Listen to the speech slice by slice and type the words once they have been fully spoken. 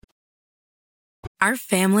Our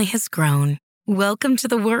family has grown. Welcome to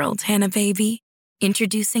the world, Hannah baby.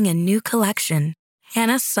 Introducing a new collection,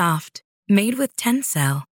 Hannah Soft, made with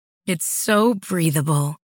Tencel. It's so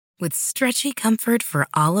breathable, with stretchy comfort for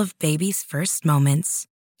all of baby's first moments.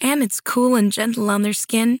 And it's cool and gentle on their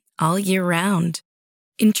skin all year round.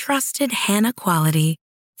 Entrusted Hannah quality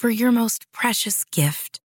for your most precious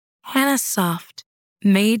gift. Hannah Soft,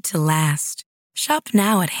 made to last. Shop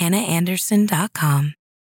now at hannahanderson.com.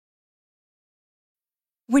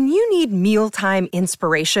 When you need mealtime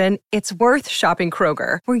inspiration, it's worth shopping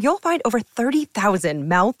Kroger, where you'll find over 30,000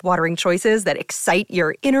 mouth-watering choices that excite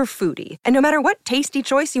your inner foodie. And no matter what tasty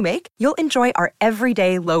choice you make, you'll enjoy our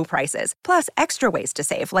everyday low prices, plus extra ways to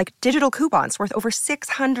save, like digital coupons worth over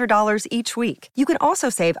 $600 each week. You can also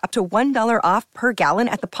save up to $1 off per gallon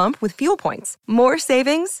at the pump with fuel points. More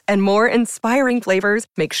savings and more inspiring flavors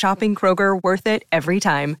make shopping Kroger worth it every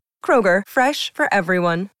time. Kroger, fresh for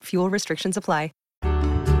everyone. Fuel restrictions apply.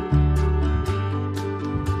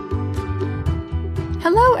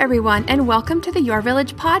 Hello, everyone, and welcome to the Your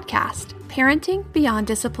Village podcast, Parenting Beyond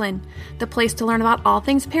Discipline, the place to learn about all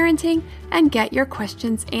things parenting and get your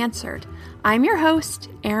questions answered. I'm your host,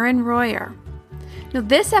 Erin Royer. Now,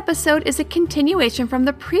 this episode is a continuation from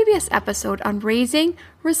the previous episode on raising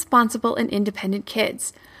responsible and independent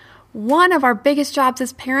kids. One of our biggest jobs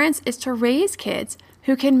as parents is to raise kids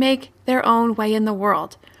who can make their own way in the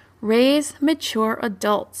world, raise mature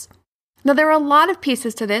adults. Now, there are a lot of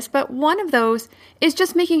pieces to this, but one of those is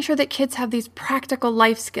just making sure that kids have these practical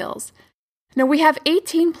life skills. Now, we have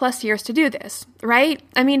 18 plus years to do this, right?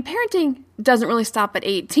 I mean, parenting doesn't really stop at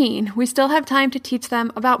 18. We still have time to teach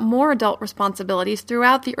them about more adult responsibilities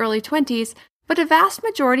throughout the early 20s, but a vast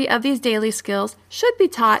majority of these daily skills should be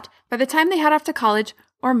taught by the time they head off to college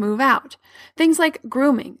or move out. Things like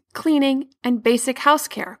grooming, cleaning, and basic house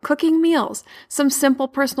care, cooking meals, some simple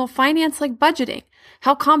personal finance like budgeting,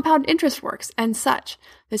 how compound interest works, and such.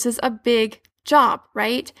 This is a big job,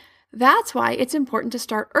 right? That's why it's important to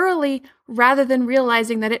start early rather than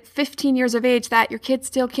realizing that at 15 years of age that your kids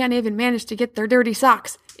still can't even manage to get their dirty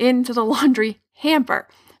socks into the laundry hamper.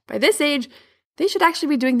 By this age, they should actually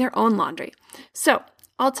be doing their own laundry. So,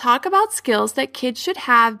 I'll talk about skills that kids should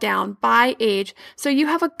have down by age so you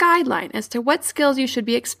have a guideline as to what skills you should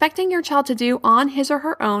be expecting your child to do on his or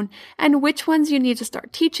her own and which ones you need to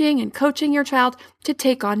start teaching and coaching your child to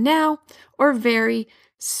take on now or very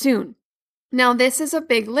soon. Now, this is a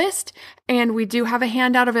big list, and we do have a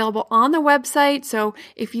handout available on the website, so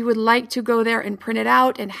if you would like to go there and print it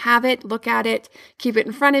out and have it, look at it, keep it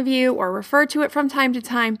in front of you, or refer to it from time to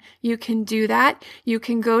time, you can do that. You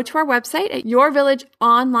can go to our website at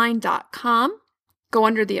yourvillageonline.com, go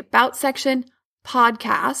under the About section,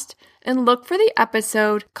 Podcast, and look for the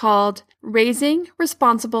episode called Raising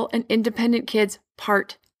Responsible and Independent Kids,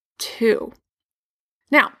 Part 2.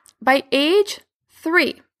 Now, by age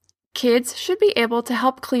 3, kids should be able to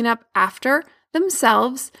help clean up after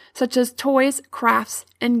themselves, such as toys, crafts,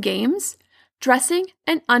 and games, dressing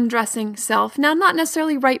and undressing self. Now, not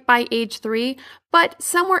necessarily right by age 3, but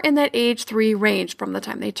somewhere in that age 3 range, from the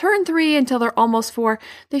time they turn 3 until they're almost 4,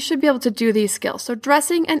 they should be able to do these skills. So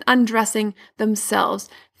dressing and undressing themselves,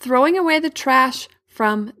 throwing away the trash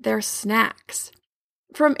from their snacks.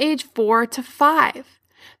 From age 4 to 5,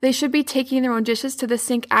 they should be taking their own dishes to the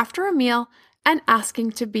sink after a meal and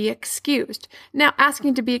asking to be excused. Now,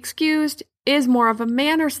 asking to be excused is more of a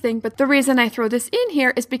manners thing, but the reason I throw this in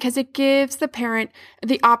here is because it gives the parent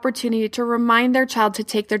the opportunity to remind their child to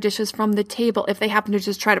take their dishes from the table if they happen to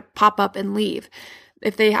just try to pop up and leave.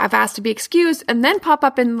 If they have asked to be excused and then pop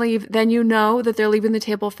up and leave, then you know that they're leaving the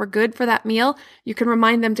table for good for that meal. You can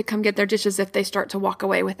remind them to come get their dishes if they start to walk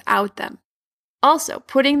away without them. Also,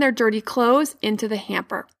 putting their dirty clothes into the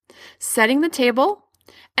hamper, setting the table,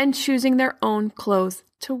 and choosing their own clothes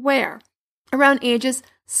to wear. Around ages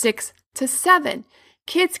 6 to 7,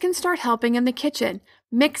 kids can start helping in the kitchen,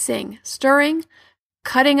 mixing, stirring,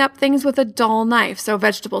 cutting up things with a dull knife, so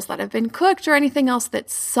vegetables that have been cooked or anything else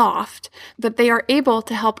that's soft, that they are able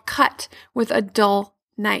to help cut with a dull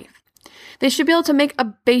knife. They should be able to make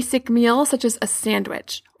a basic meal such as a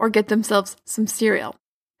sandwich or get themselves some cereal.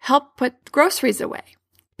 Help put groceries away.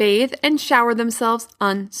 Bathe and shower themselves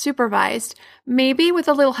unsupervised, maybe with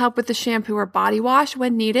a little help with the shampoo or body wash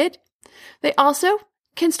when needed. They also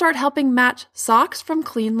can start helping match socks from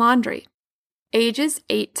clean laundry. Ages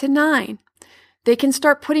 8 to 9. They can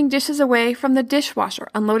start putting dishes away from the dishwasher,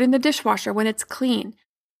 unloading the dishwasher when it's clean.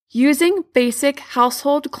 Using basic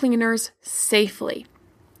household cleaners safely.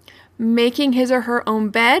 Making his or her own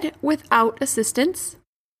bed without assistance.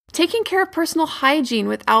 Taking care of personal hygiene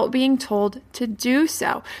without being told to do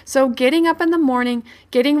so. So getting up in the morning,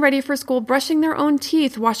 getting ready for school, brushing their own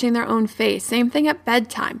teeth, washing their own face. Same thing at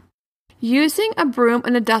bedtime. Using a broom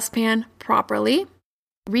and a dustpan properly.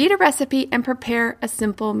 Read a recipe and prepare a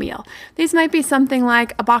simple meal. These might be something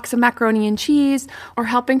like a box of macaroni and cheese or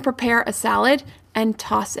helping prepare a salad and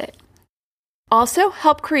toss it. Also,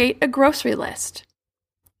 help create a grocery list.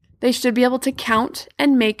 They should be able to count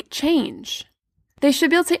and make change. They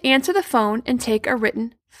should be able to answer the phone and take a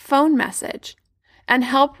written phone message, and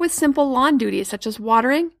help with simple lawn duties such as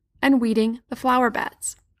watering and weeding the flower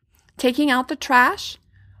beds, taking out the trash,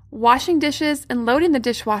 washing dishes and loading the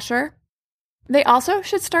dishwasher. They also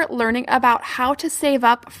should start learning about how to save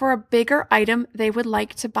up for a bigger item they would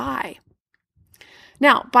like to buy.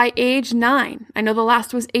 Now, by age 9, I know the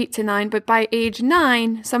last was 8 to 9, but by age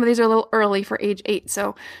 9, some of these are a little early for age 8,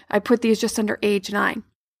 so I put these just under age 9.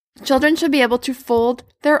 Children should be able to fold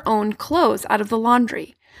their own clothes out of the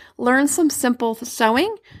laundry. Learn some simple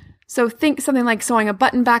sewing. So think something like sewing a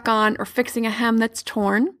button back on or fixing a hem that's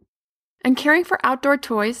torn. And caring for outdoor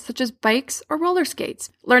toys such as bikes or roller skates.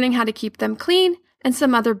 Learning how to keep them clean and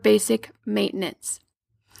some other basic maintenance.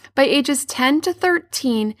 By ages 10 to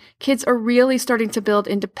 13, kids are really starting to build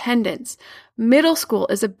independence. Middle school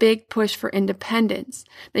is a big push for independence.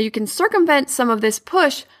 Now you can circumvent some of this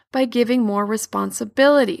push by giving more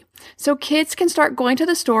responsibility. So kids can start going to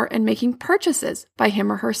the store and making purchases by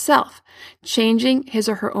him or herself, changing his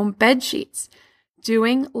or her own bed sheets,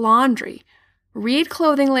 doing laundry, read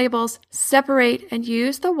clothing labels, separate, and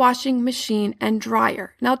use the washing machine and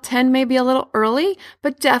dryer. Now 10 may be a little early,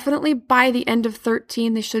 but definitely by the end of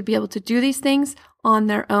 13, they should be able to do these things on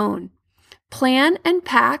their own. Plan and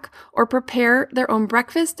pack or prepare their own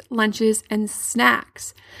breakfast, lunches, and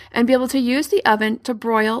snacks, and be able to use the oven to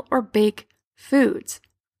broil or bake foods.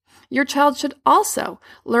 Your child should also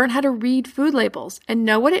learn how to read food labels and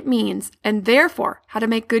know what it means, and therefore how to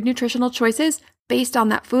make good nutritional choices based on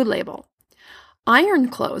that food label. Iron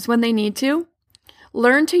clothes when they need to.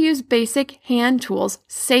 Learn to use basic hand tools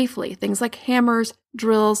safely, things like hammers,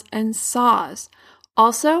 drills, and saws.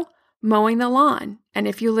 Also, mowing the lawn, and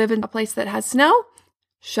if you live in a place that has snow,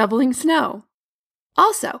 shoveling snow.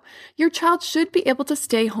 Also, your child should be able to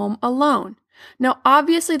stay home alone. Now,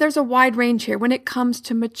 obviously, there's a wide range here when it comes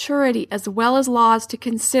to maturity as well as laws to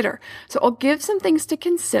consider. So I'll give some things to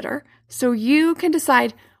consider so you can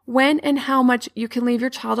decide when and how much you can leave your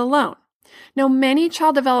child alone. Now, many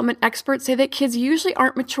child development experts say that kids usually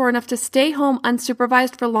aren't mature enough to stay home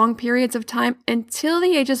unsupervised for long periods of time until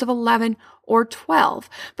the ages of 11 or 12.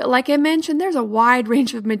 But like I mentioned, there's a wide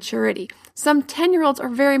range of maturity. Some 10-year-olds are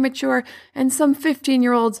very mature and some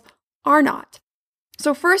 15-year-olds are not.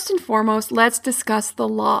 So first and foremost, let's discuss the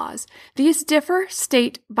laws. These differ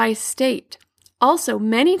state by state. Also,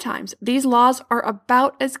 many times, these laws are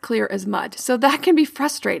about as clear as mud, so that can be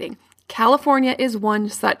frustrating. California is one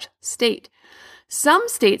such state. Some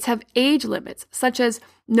states have age limits, such as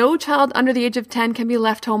no child under the age of 10 can be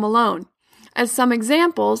left home alone. As some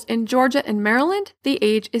examples, in Georgia and Maryland, the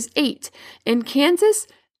age is 8. In Kansas,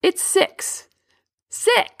 it's 6.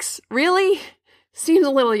 6? Really? Seems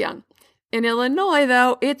a little young. In Illinois,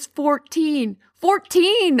 though, it's 14.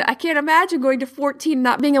 14! I can't imagine going to 14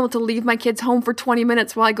 not being able to leave my kids home for 20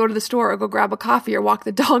 minutes while I go to the store or go grab a coffee or walk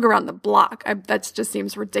the dog around the block. That just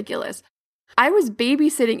seems ridiculous. I was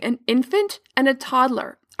babysitting an infant and a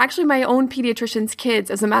toddler. Actually, my own pediatrician's kids,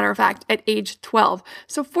 as a matter of fact, at age 12.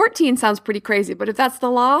 So 14 sounds pretty crazy, but if that's the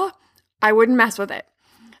law, I wouldn't mess with it.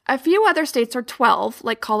 A few other states are 12,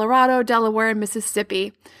 like Colorado, Delaware, and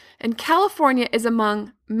Mississippi. And California is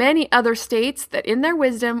among many other states that in their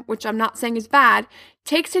wisdom, which I'm not saying is bad,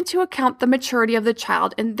 takes into account the maturity of the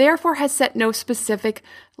child and therefore has set no specific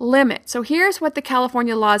limit. So here's what the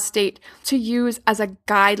California laws state to use as a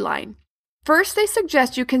guideline. First, they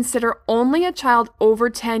suggest you consider only a child over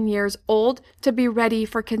 10 years old to be ready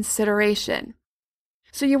for consideration.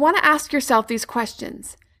 So you want to ask yourself these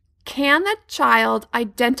questions. Can the child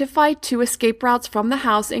identify 2 escape routes from the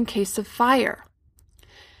house in case of fire?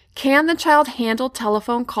 Can the child handle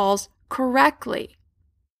telephone calls correctly?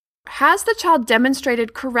 Has the child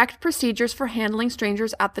demonstrated correct procedures for handling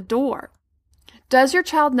strangers at the door? Does your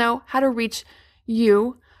child know how to reach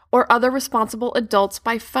you or other responsible adults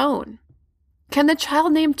by phone? Can the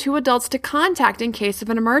child name 2 adults to contact in case of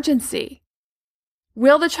an emergency?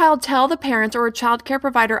 Will the child tell the parent or a child care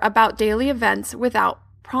provider about daily events without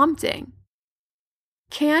prompting?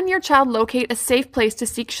 Can your child locate a safe place to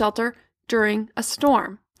seek shelter during a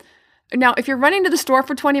storm? Now, if you're running to the store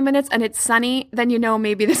for 20 minutes and it's sunny, then you know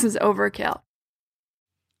maybe this is overkill.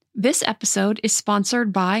 This episode is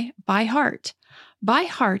sponsored by ByHeart.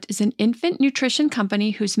 ByHeart is an infant nutrition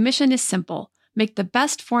company whose mission is simple: make the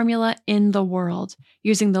best formula in the world.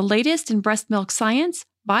 Using the latest in breast milk science,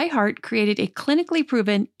 ByHeart created a clinically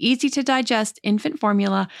proven, easy-to-digest infant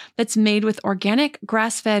formula that's made with organic,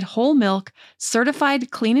 grass-fed whole milk,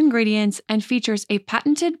 certified clean ingredients, and features a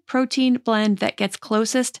patented protein blend that gets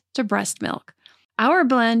closest to breast milk. Our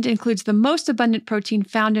blend includes the most abundant protein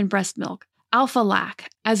found in breast milk, alpha-lac,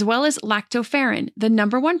 as well as lactoferrin, the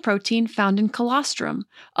number one protein found in colostrum,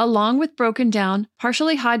 along with broken down,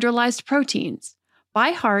 partially hydrolyzed proteins.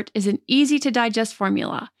 ByHeart is an easy-to-digest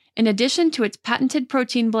formula. In addition to its patented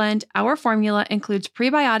protein blend, our formula includes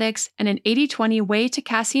prebiotics and an 80-20 whey to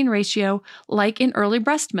casein ratio like in early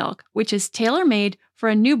breast milk, which is tailor-made for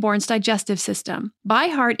a newborn's digestive system.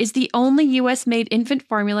 ByHeart is the only U.S.-made infant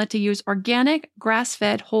formula to use organic,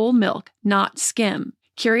 grass-fed whole milk, not skim.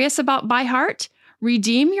 Curious about ByHeart?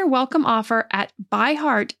 Redeem your welcome offer at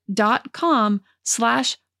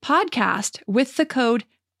byheart.com/podcast with the code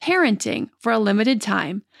PARENTING for a limited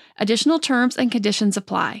time. Additional terms and conditions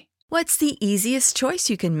apply. What's the easiest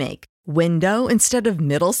choice you can make? Window instead of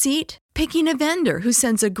middle seat? Picking a vendor who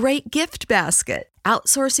sends a great gift basket?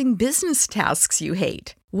 Outsourcing business tasks you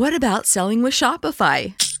hate? What about selling with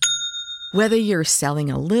Shopify? Whether you're selling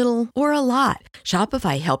a little or a lot,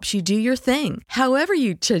 Shopify helps you do your thing, however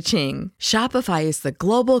you cha-ching. Shopify is the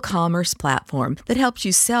global commerce platform that helps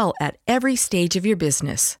you sell at every stage of your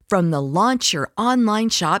business. From the launch your online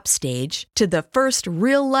shop stage to the first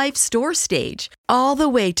real-life store stage, all the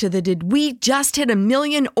way to the did we just hit 1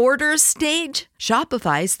 million orders stage.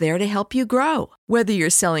 Shopify's there to help you grow. Whether you're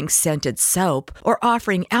selling scented soap or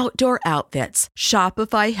offering outdoor outfits,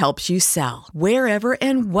 Shopify helps you sell. Wherever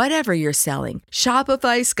and whatever you're selling,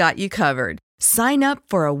 Shopify's got you covered. Sign up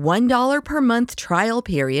for a $1 per month trial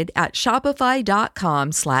period at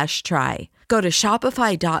shopify.com/try. Go to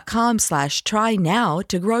shopify.com/try now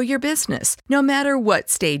to grow your business, no matter what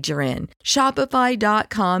stage you're in.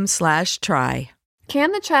 Shopify.com/try.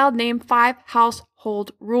 Can the child name 5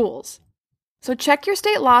 household rules? So check your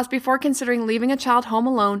state laws before considering leaving a child home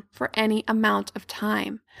alone for any amount of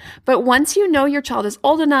time. But once you know your child is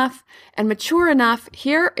old enough and mature enough,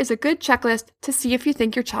 here is a good checklist to see if you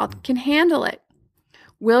think your child can handle it.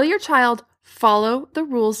 Will your child follow the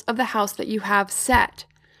rules of the house that you have set?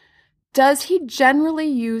 Does he generally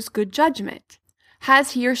use good judgment?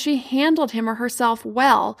 Has he or she handled him or herself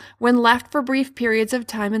well when left for brief periods of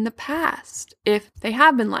time in the past, if they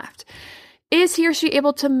have been left? Is he or she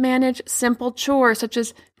able to manage simple chores such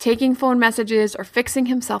as taking phone messages or fixing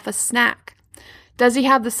himself a snack? Does he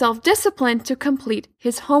have the self-discipline to complete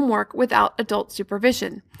his homework without adult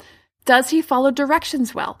supervision? Does he follow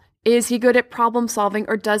directions well? Is he good at problem solving,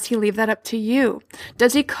 or does he leave that up to you?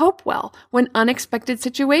 Does he cope well when unexpected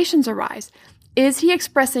situations arise? Is he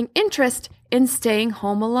expressing interest in staying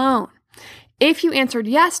home alone? If you answered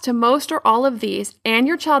yes to most or all of these, and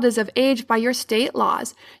your child is of age by your state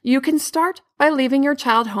laws, you can start by leaving your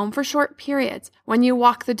child home for short periods, when you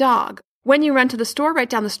walk the dog, when you run to the store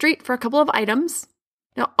right down the street for a couple of items.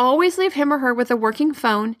 Now, always leave him or her with a working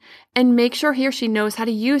phone and make sure he or she knows how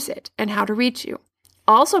to use it and how to reach you.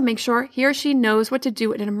 Also, make sure he or she knows what to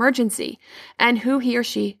do in an emergency and who he or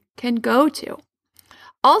she can go to.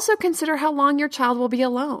 Also, consider how long your child will be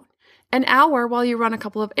alone. An hour while you run a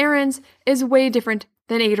couple of errands is way different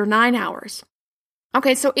than 8 or 9 hours.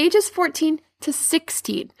 Okay, so ages 14 to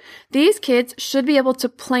 16. These kids should be able to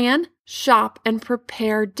plan, shop, and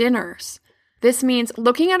prepare dinners. This means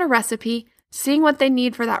looking at a recipe, seeing what they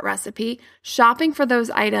need for that recipe, shopping for those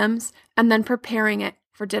items, and then preparing it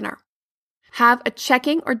for dinner. Have a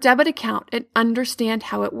checking or debit account and understand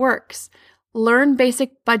how it works. Learn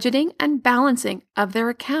basic budgeting and balancing of their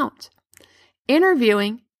account.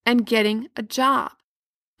 Interviewing and getting a job.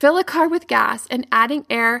 Fill a car with gas and adding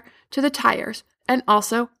air to the tires, and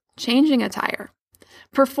also changing a tire.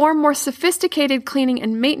 Perform more sophisticated cleaning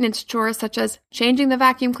and maintenance chores such as changing the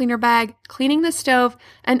vacuum cleaner bag, cleaning the stove,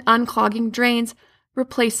 and unclogging drains,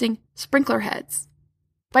 replacing sprinkler heads.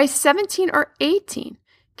 By 17 or 18,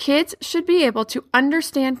 kids should be able to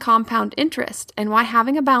understand compound interest and why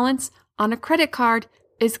having a balance on a credit card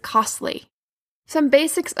is costly. Some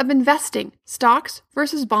basics of investing, stocks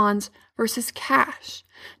versus bonds versus cash.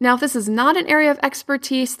 Now, if this is not an area of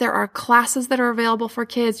expertise, there are classes that are available for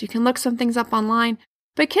kids. You can look some things up online,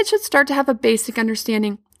 but kids should start to have a basic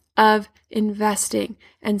understanding of investing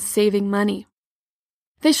and saving money.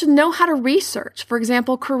 They should know how to research, for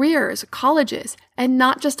example, careers, colleges, and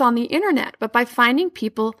not just on the internet, but by finding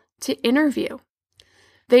people to interview.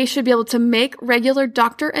 They should be able to make regular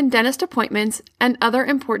doctor and dentist appointments and other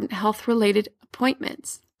important health-related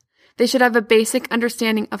appointments. They should have a basic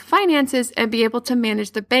understanding of finances and be able to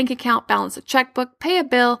manage the bank account, balance a checkbook, pay a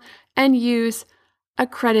bill, and use a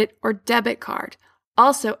credit or debit card.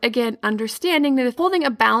 Also, again, understanding that if holding a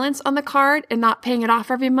balance on the card and not paying it off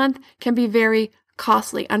every month can be very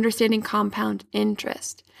costly, understanding compound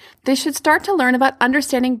interest. They should start to learn about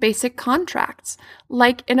understanding basic contracts,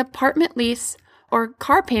 like an apartment lease or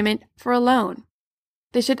car payment for a loan.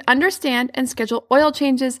 They should understand and schedule oil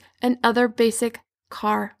changes and other basic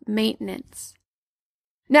car maintenance.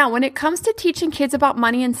 Now, when it comes to teaching kids about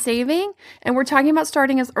money and saving, and we're talking about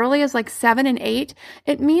starting as early as like 7 and 8,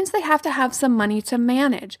 it means they have to have some money to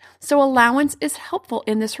manage. So allowance is helpful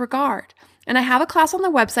in this regard. And I have a class on the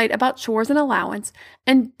website about chores and allowance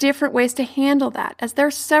and different ways to handle that, as there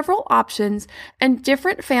are several options and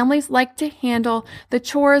different families like to handle the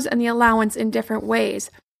chores and the allowance in different ways.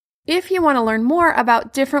 If you want to learn more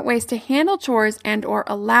about different ways to handle chores and or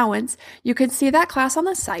allowance, you can see that class on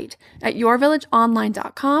the site at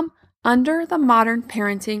yourvillageonline.com under the Modern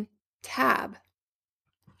Parenting tab.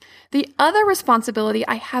 The other responsibility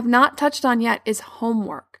I have not touched on yet is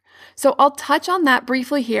homework. So I'll touch on that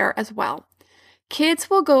briefly here as well.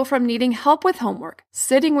 Kids will go from needing help with homework,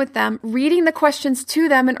 sitting with them, reading the questions to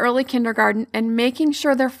them in early kindergarten, and making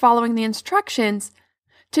sure they're following the instructions,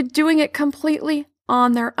 to doing it completely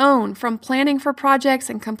on their own, from planning for projects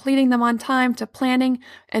and completing them on time to planning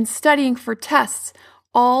and studying for tests,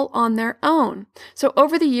 all on their own. So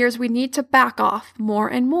over the years, we need to back off more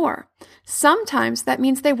and more. Sometimes that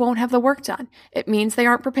means they won't have the work done. It means they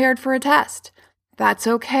aren't prepared for a test. That's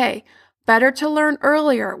okay. Better to learn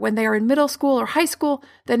earlier when they are in middle school or high school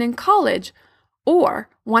than in college or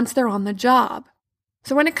once they're on the job.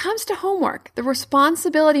 So when it comes to homework, the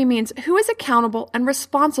responsibility means who is accountable and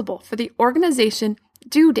responsible for the organization,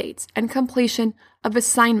 due dates, and completion of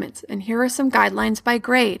assignments. And here are some guidelines by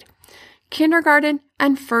grade. Kindergarten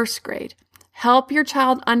and first grade. Help your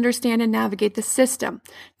child understand and navigate the system.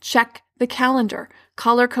 Check the calendar,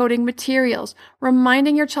 color coding materials,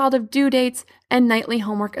 reminding your child of due dates and nightly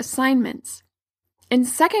homework assignments. In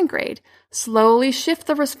second grade, slowly shift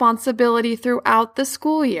the responsibility throughout the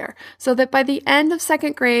school year so that by the end of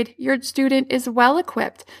second grade, your student is well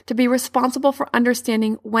equipped to be responsible for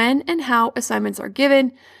understanding when and how assignments are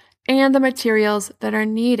given and the materials that are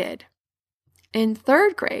needed. In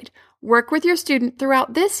third grade, work with your student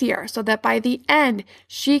throughout this year so that by the end,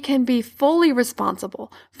 she can be fully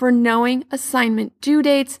responsible for knowing assignment due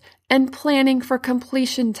dates and planning for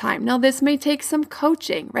completion time. Now, this may take some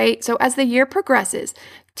coaching, right? So as the year progresses,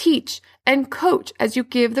 teach and coach as you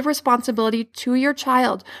give the responsibility to your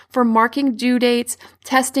child for marking due dates,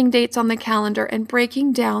 testing dates on the calendar, and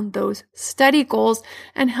breaking down those study goals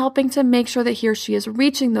and helping to make sure that he or she is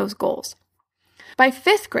reaching those goals. By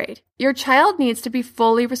fifth grade, your child needs to be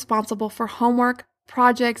fully responsible for homework,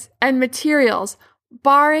 projects, and materials,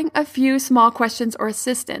 barring a few small questions or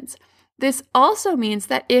assistance. This also means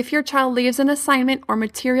that if your child leaves an assignment or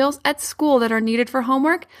materials at school that are needed for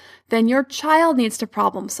homework, then your child needs to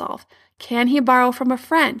problem solve. Can he borrow from a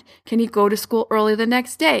friend? Can he go to school early the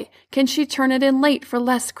next day? Can she turn it in late for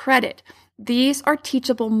less credit? These are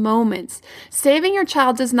teachable moments. Saving your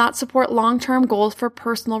child does not support long-term goals for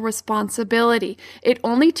personal responsibility. It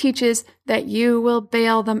only teaches that you will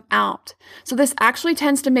bail them out. So this actually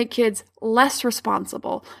tends to make kids less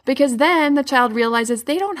responsible because then the child realizes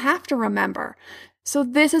they don't have to remember. So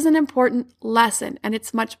this is an important lesson, and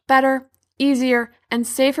it's much better, easier, and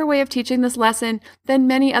safer way of teaching this lesson than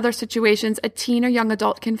many other situations a teen or young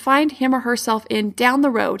adult can find him or herself in down the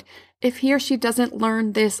road if he or she doesn't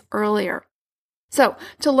learn this earlier. So,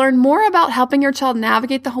 to learn more about helping your child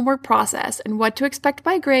navigate the homework process and what to expect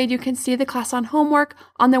by grade, you can see the class on homework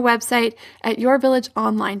on the website at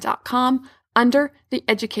yourvillageonline.com under the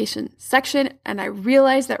education section. And I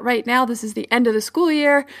realize that right now this is the end of the school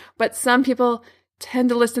year, but some people tend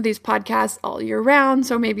to listen to these podcasts all year round,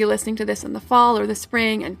 so maybe listening to this in the fall or the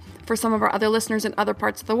spring, and for some of our other listeners in other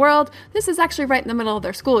parts of the world, this is actually right in the middle of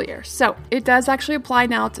their school year. So it does actually apply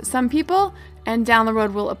now to some people, and down the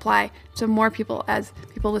road will apply to more people as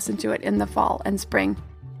people listen to it in the fall and spring.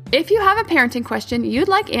 If you have a parenting question you'd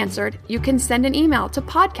like answered, you can send an email to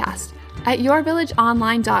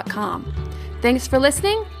podcast@yourvillageonline.com. Thanks for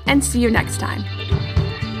listening, and see you next time.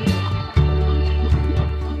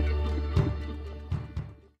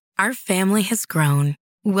 Our family has grown.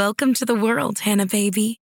 Welcome to the world, Hannah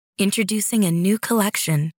Baby. Introducing a new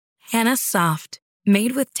collection, Hannah Soft,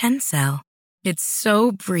 made with Tencel. It's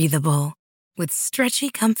so breathable, with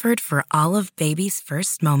stretchy comfort for all of baby's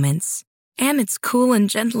first moments. And it's cool and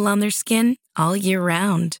gentle on their skin all year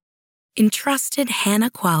round. Entrusted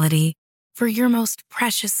Hannah quality for your most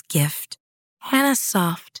precious gift. Hannah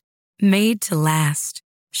Soft, made to last.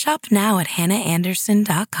 Shop now at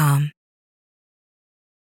hannahanderson.com.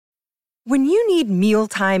 When you need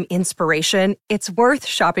mealtime inspiration, it's worth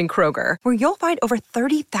shopping Kroger, where you'll find over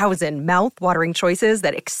 30,000 mouth-watering choices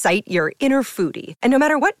that excite your inner foodie. And no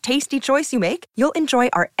matter what tasty choice you make, you'll enjoy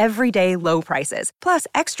our everyday low prices, plus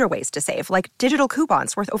extra ways to save, like digital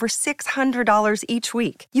coupons worth over $600 each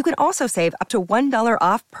week. You can also save up to $1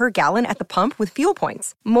 off per gallon at the pump with fuel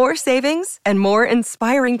points. More savings and more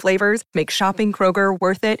inspiring flavors make shopping Kroger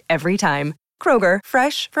worth it every time. Kroger,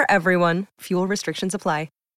 fresh for everyone. Fuel restrictions apply.